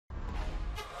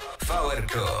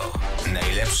vRq.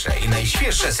 Najlepsze i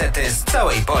najświeższe sety z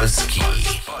całej Polski.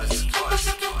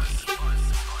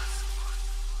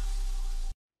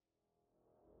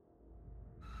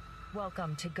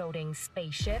 Welcome to Goating's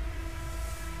spaceship.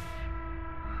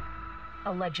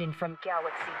 A legend from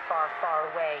galaxy far,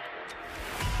 far away.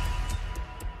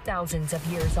 Thousands of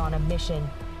years on a mission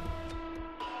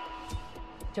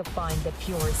to find the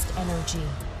purest energy.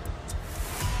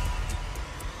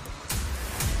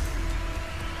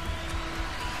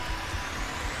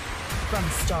 From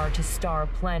star to star,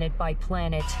 planet by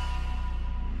planet.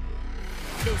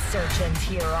 This search ends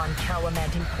here on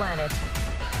Kalamantan planet.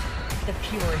 The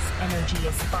purest energy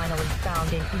is finally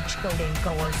found in each Goating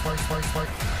goer's work.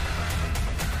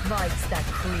 Vibes that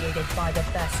created by the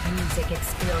best music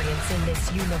experience in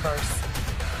this universe.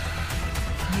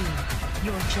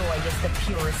 Your joy is the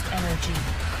purest energy.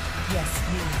 Yes,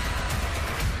 you.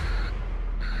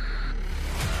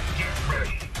 Get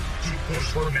ready to push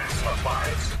for maximum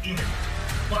vibes in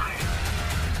 5,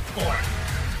 4,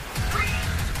 3,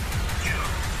 2.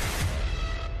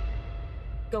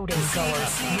 Goating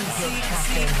goers, use your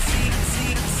captains.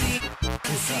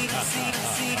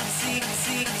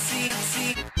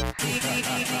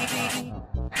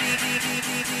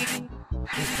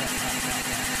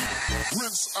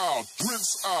 Rinse out,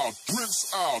 rinse out,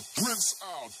 rinse out, rinse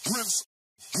out, rinse,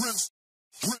 rinse,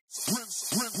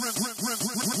 rinse,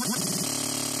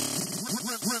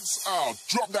 rinse out.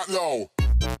 Drop that low,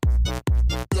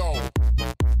 low,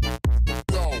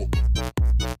 low,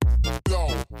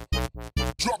 low.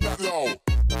 Drop that low,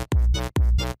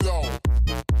 low,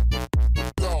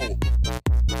 low, low.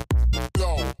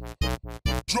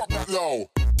 Drop that low, low,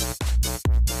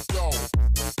 low, low.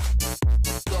 Drop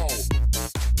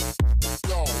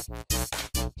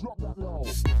that low,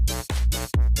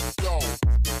 low, low,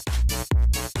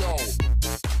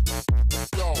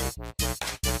 low.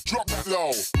 Drop that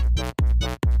low,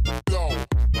 low,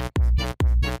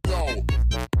 low,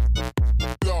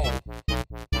 low.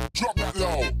 Drop that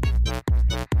low,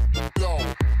 low,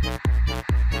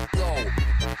 low,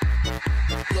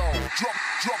 low.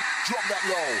 Drop that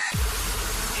low.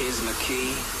 Here's my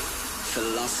key,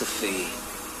 philosophy.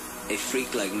 A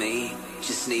freak like me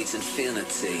just needs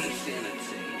infinity.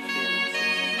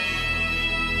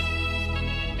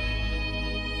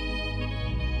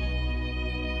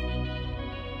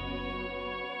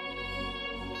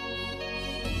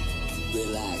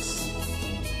 Relax,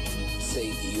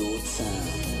 take your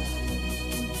time.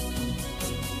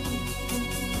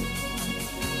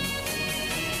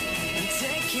 And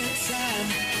take your time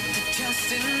to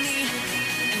trust in me,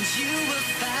 and you will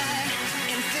find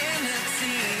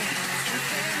infinity.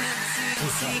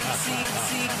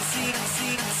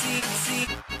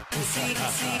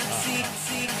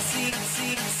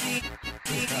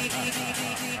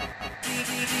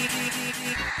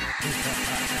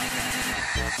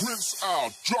 Rinse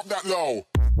out, drop that low,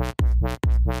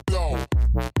 low,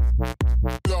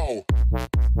 low,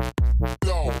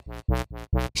 low.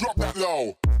 Drop that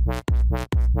low,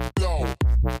 low,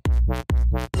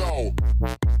 low,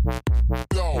 low. Drop that low,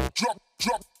 low, low, low. Drop,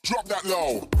 low. Drop that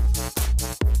low.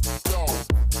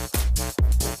 Low.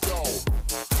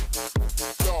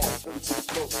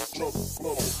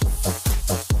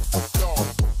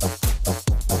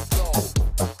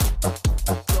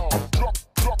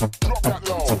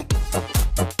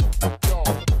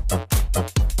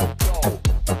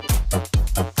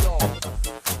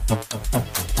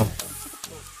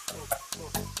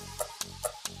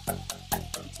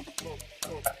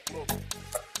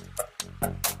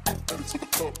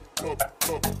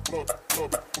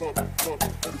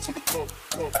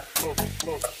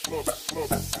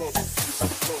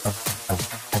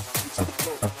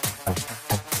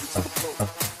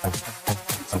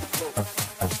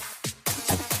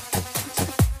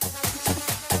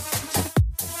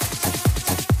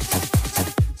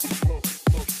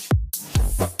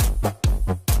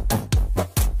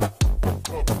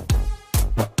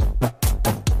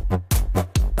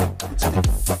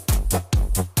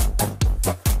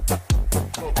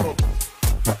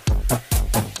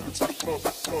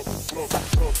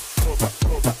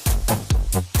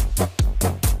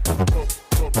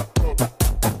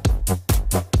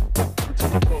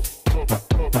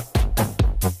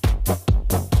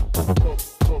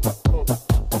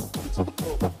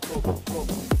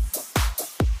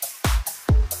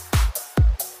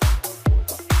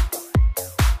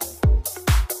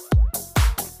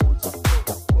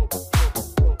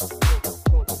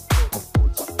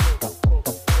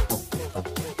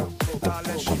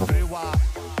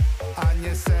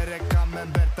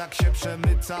 tak się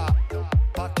przemyca.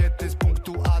 Pakiety z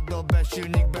punktu A do B,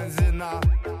 silnik benzyna.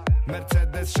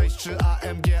 Mercedes 6.3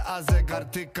 AMG, a zegar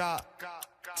tyka.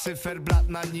 Cyferblat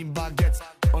na nim bagiec.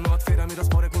 Ono otwiera mi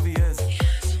rozporek, mówi jest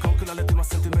Konkyl, ale ty masz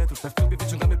centymetrów. Na klubie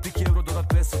wyciągamy pliki euro, dolar,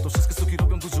 peso. To wszystkie suki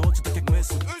robią duże oczy, tak jak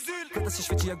mysł. Kredas się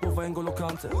świeci jak głowa Engolo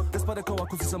Kante. Jest parę koła,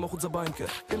 kuzy samochód za bańkę.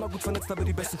 Nie ma good fanet,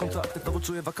 stabyli bez kontakty. Znowu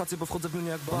czuję wakacje, bo wchodzę w nią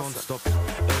jak basen. Non-stop,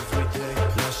 everyday,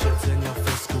 na siedzenia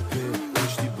w skupy.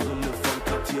 Myśli brudny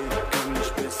fantatie, kamień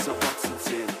śpię, sabacy,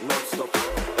 cyn. Non-stop,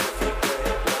 everyday,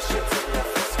 na siedzenia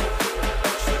w skupy.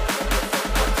 Myśli brudny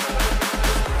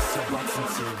fantatie, sabacy,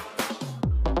 cyn.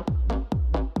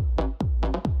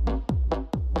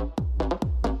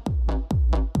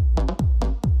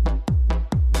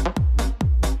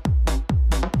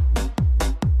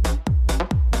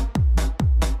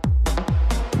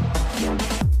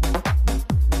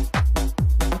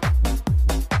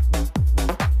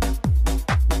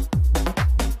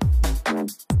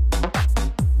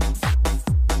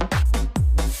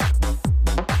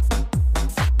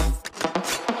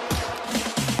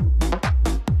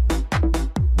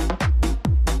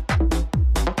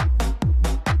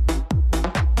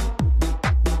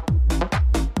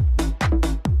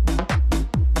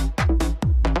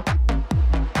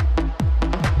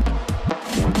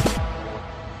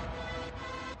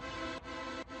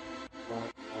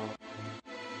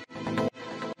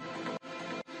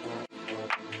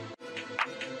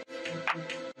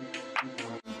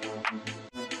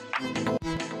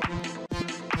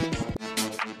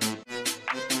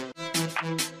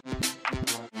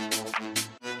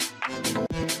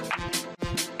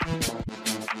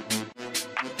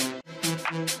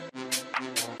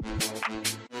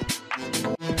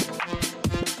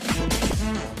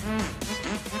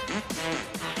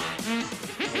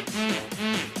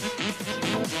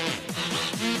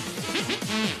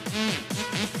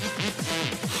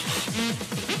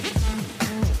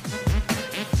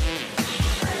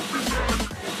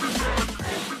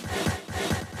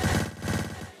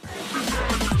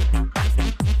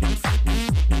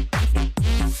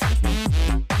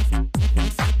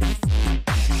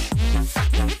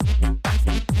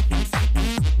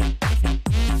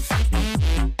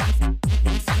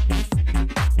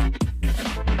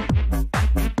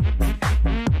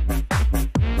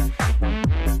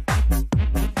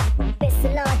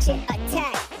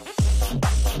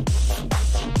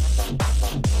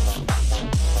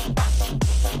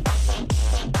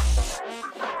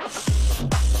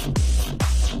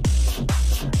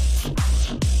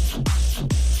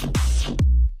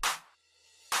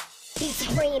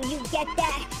 Supreme, you get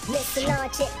that? Listen,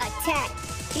 launch it, attack.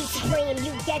 Be supreme,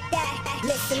 you get that?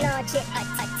 Listen, launch it,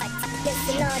 attack.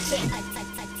 Listen, launch it,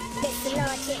 attack. Listen,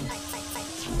 launch it, attack.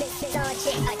 Listen, launch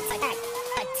it, attack.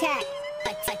 Attack,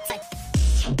 attack, attack.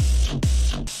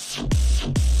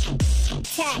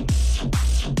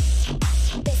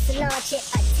 Listen, launch it,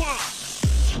 attack.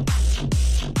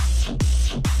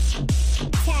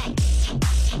 Attack.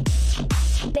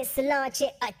 Listen, launch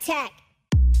it, attack.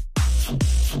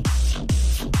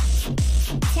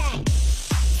 Attack. Attack.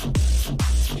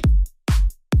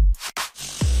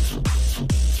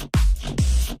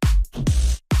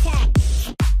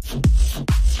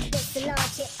 Listen,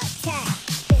 launch it, attack.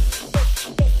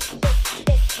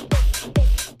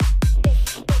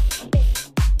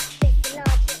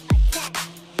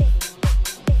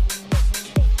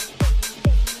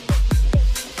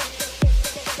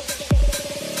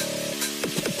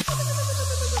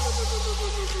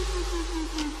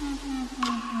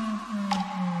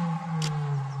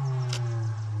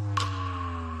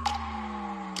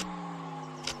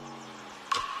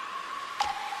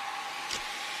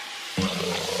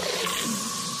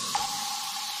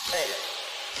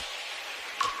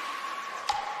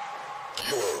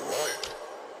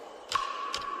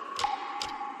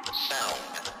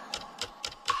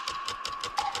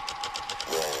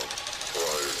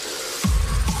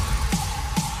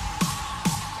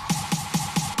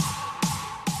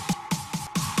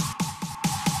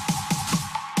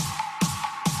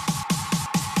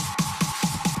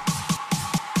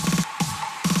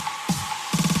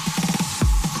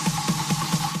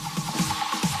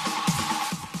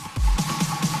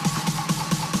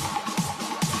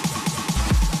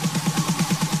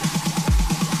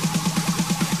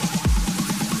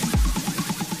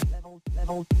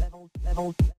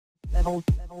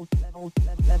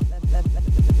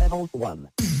 Level 1.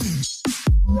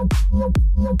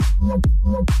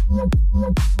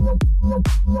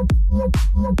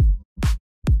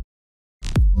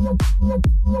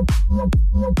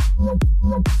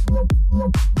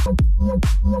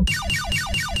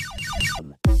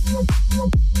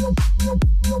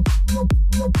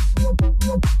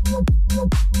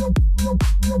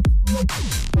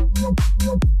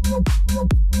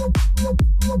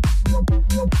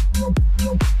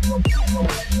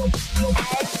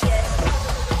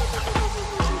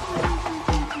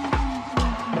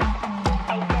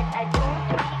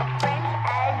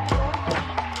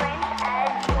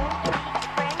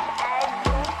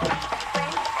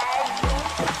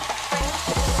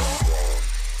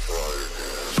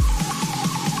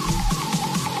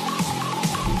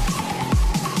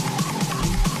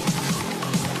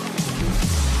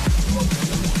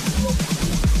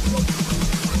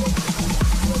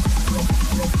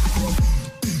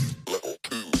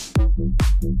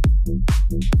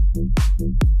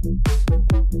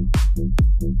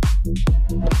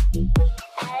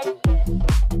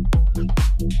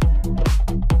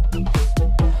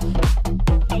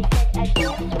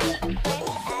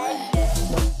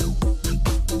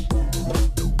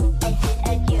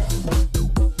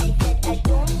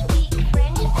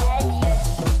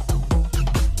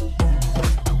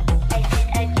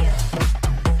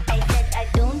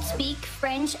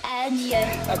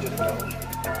 I just don't.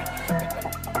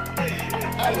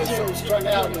 I was so strung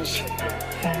out and shit.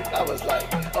 I was like,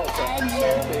 oh, some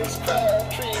this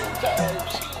country type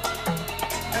shit.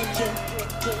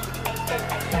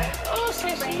 Oh,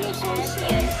 Sissy, you're so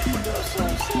sad. You're so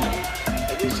sad.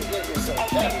 And you should give me some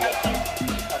caviar.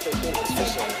 I think it was for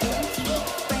something else wrong.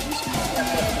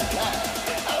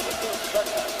 I was so strung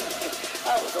out.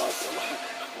 I was on some,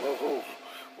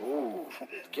 whoa,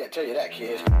 can't tell you that,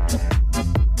 kid.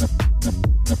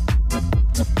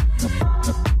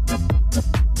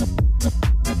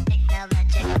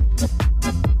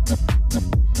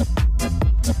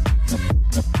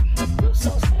 You're so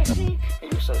sexy,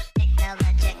 and you're so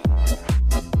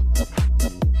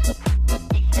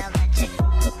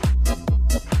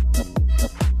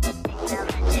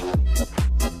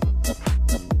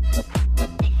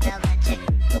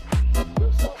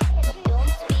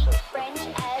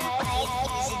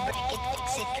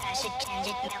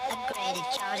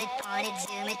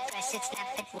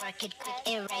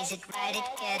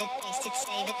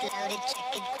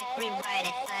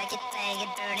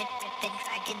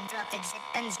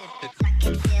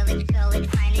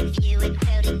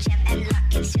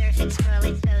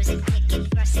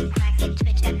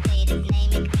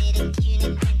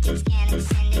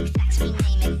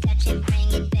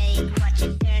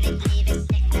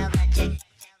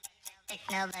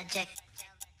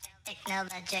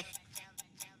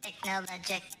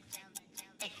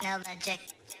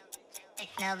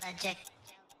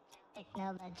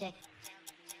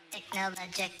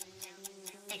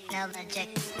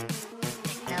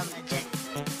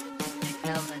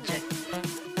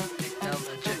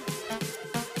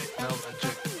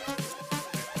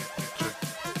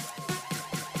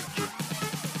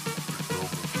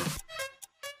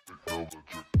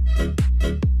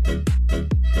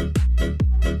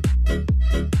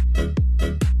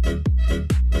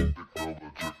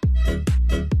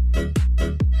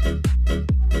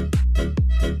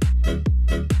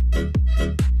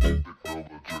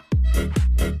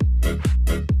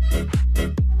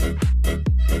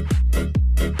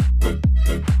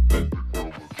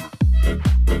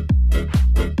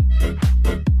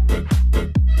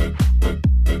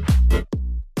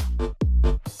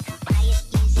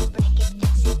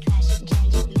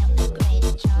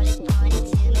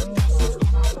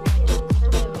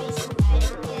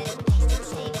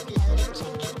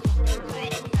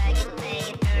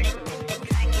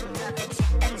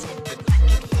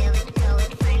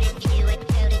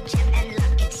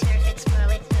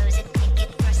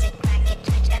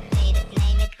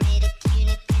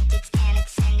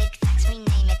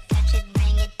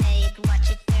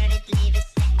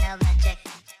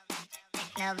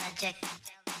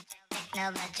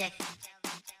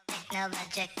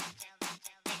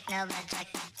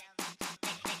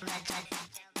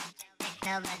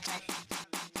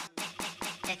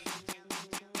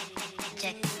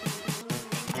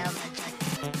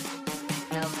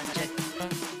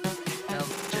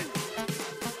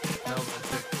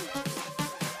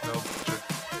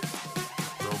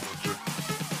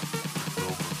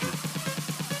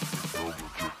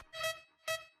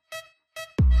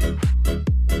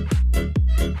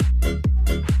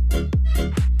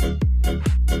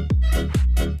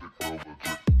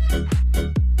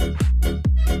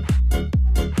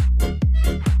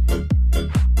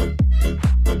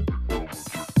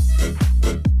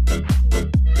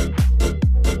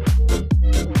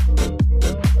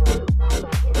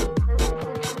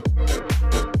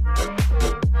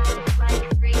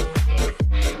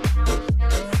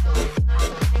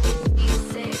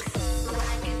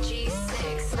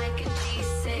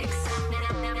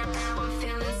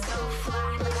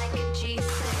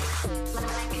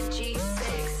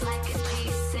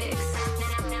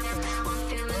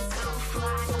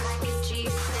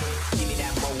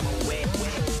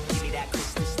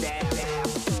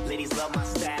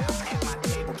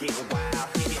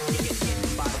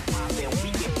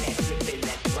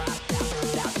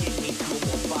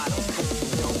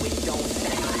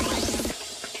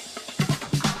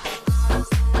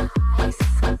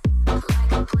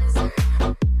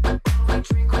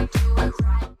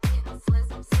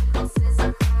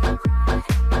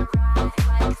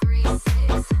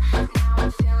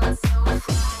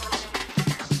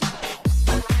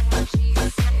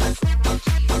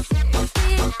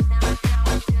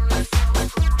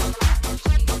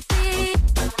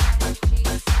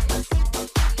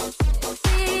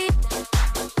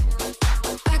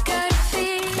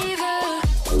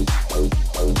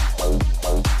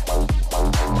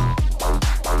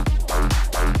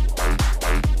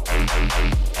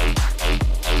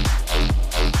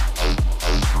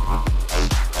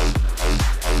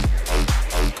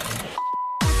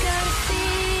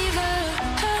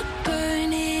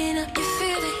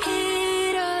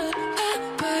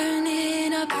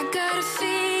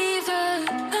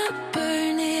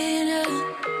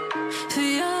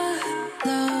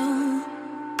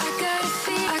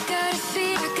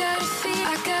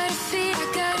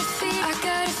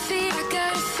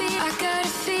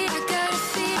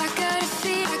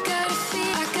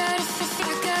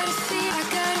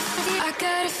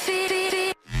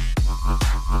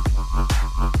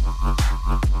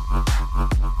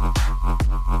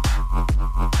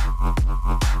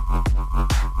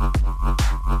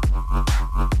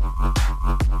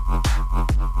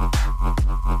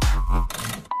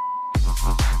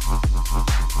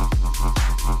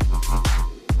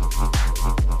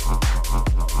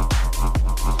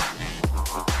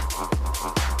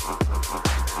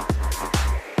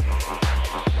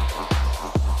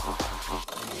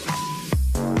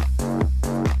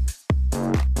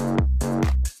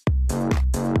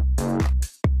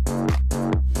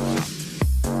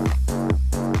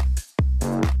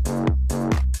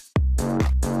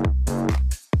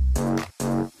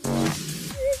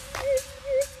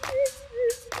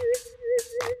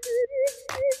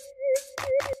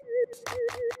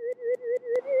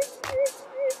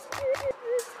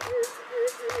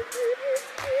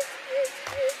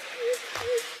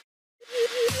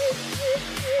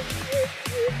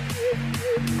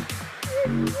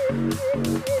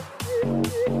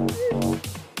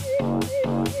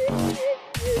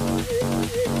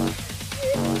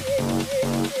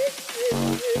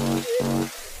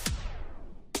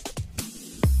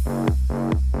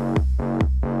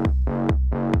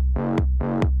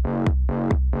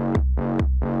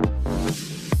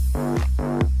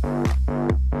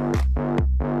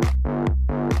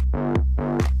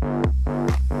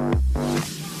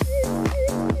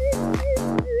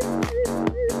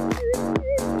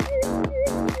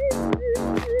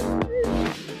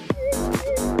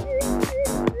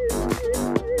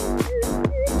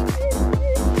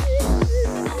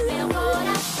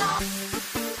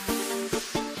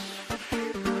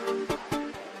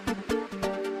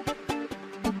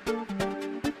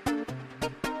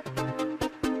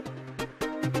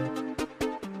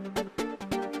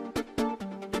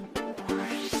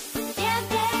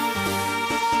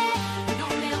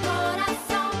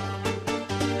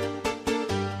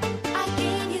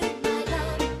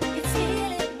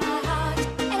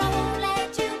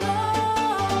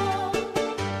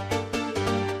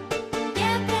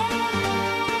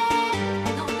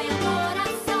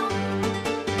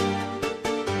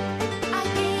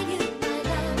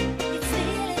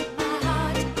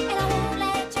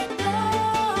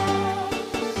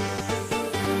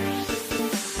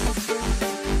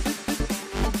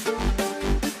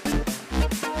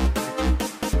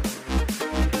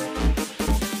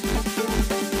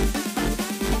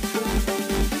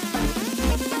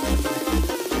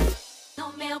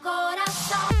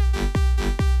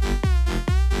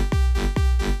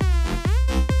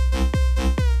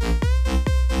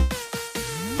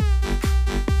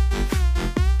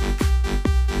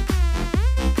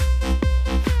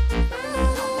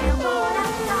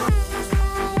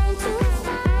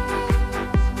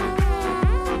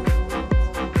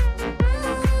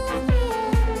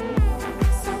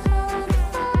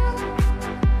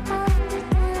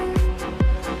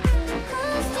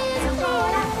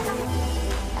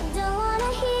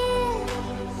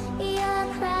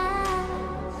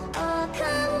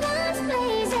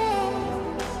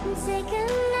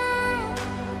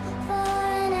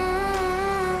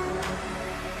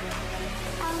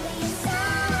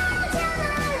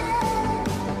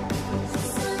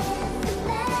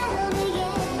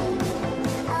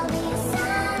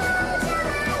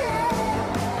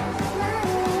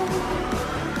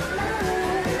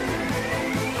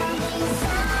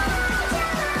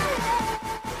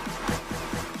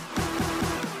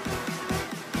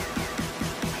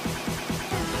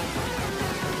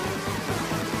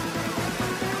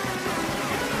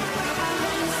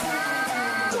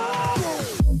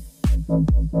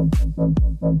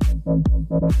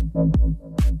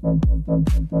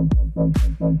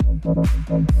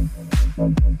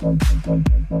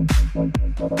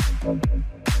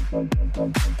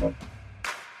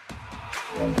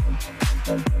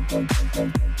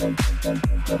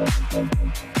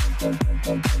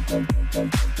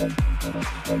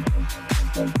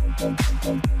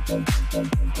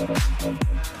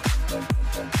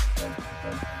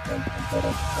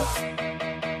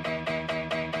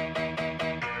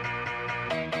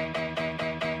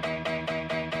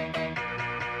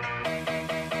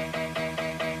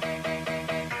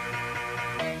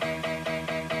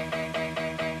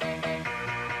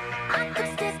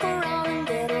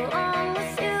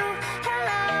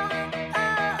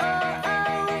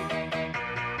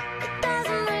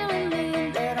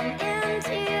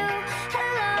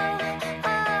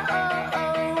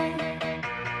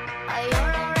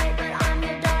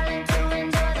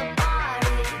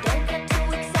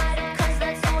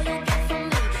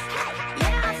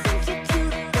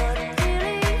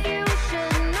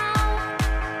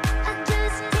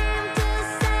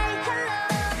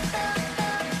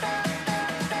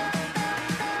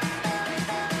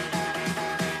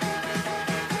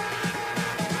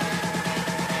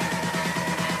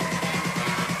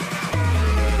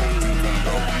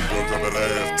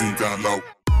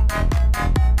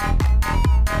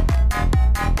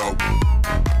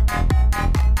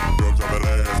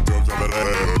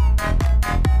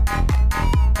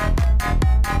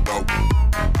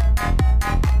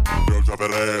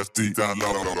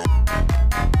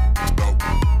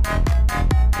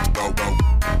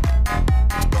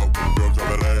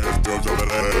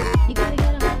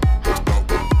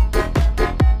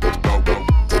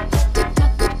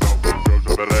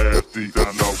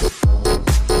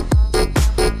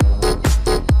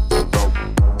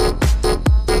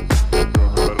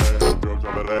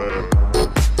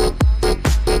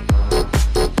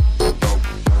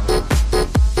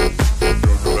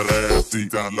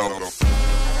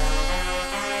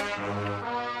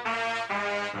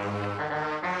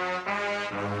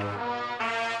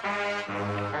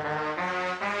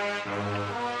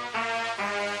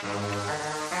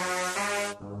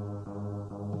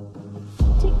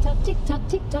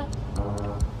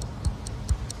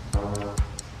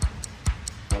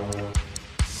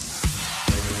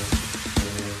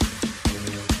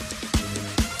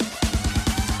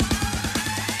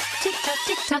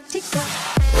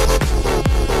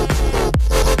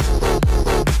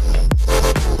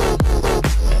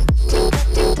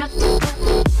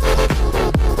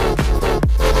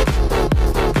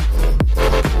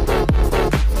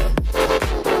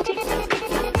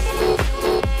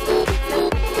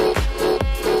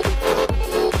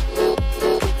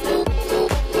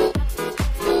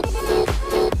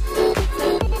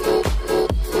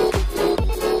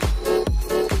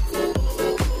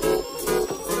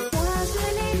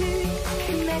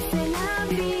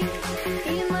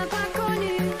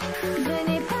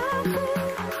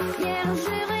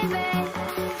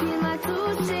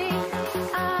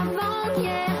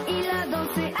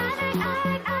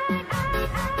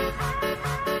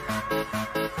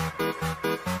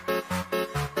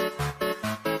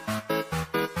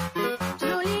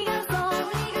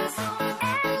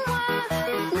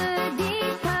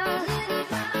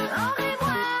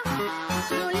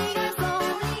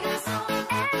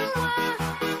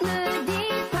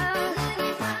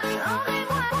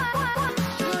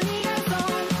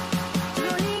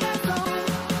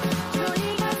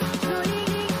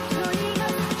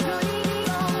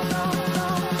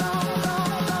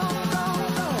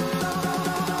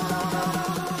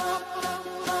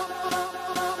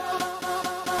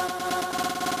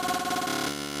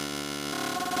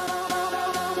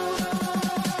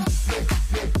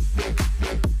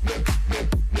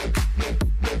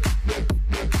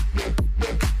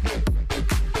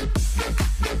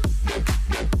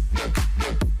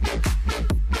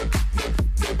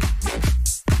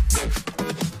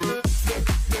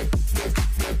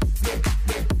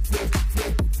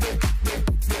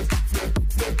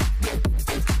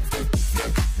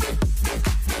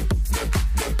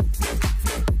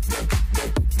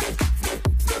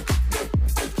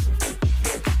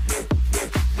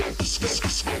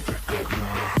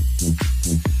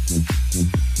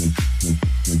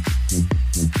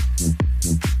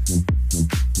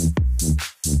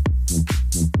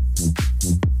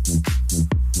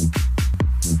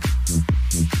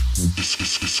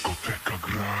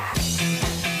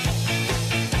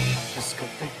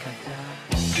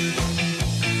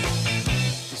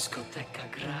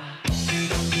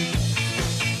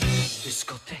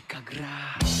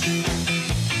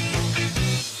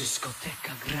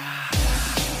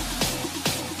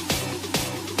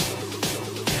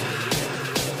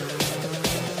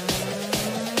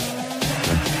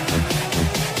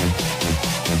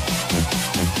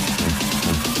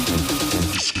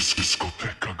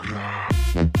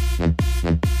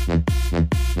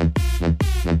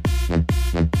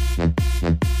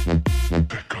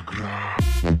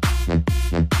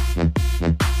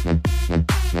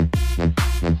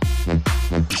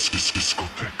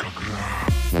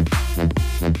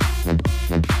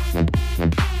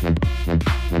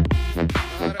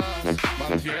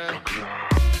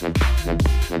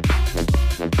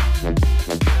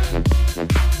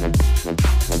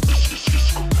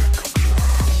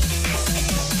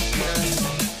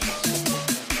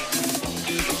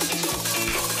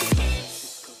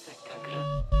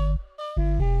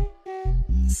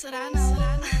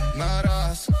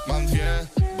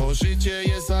Życie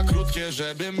jest za krótkie,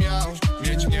 żebym miał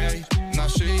mieć mniej. Na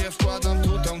szyję wkładam tu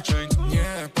tą część.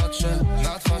 Nie patrzę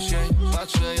na twarz jej,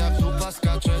 patrzę